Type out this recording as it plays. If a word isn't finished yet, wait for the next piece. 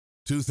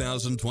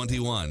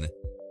2021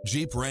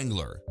 Jeep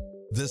Wrangler.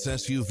 This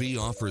SUV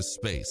offers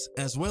space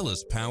as well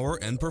as power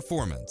and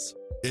performance.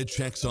 It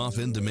checks off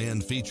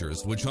in-demand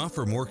features which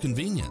offer more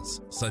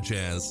convenience, such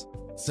as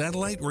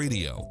satellite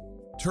radio,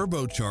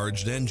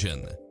 turbocharged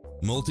engine,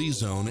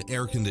 multi-zone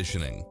air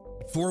conditioning,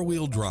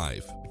 four-wheel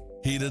drive,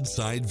 heated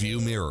side view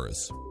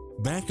mirrors,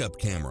 backup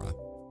camera,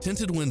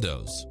 tinted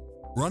windows,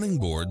 running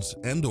boards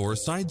and/or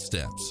side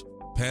steps,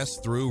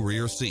 pass-through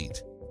rear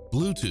seat,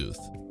 Bluetooth.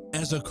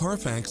 As a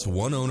Carfax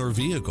one-owner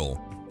vehicle,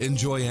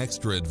 enjoy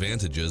extra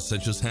advantages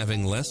such as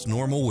having less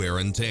normal wear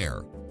and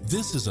tear.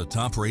 This is a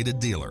top-rated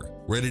dealer.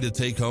 Ready to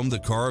take home the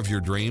car of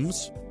your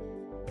dreams?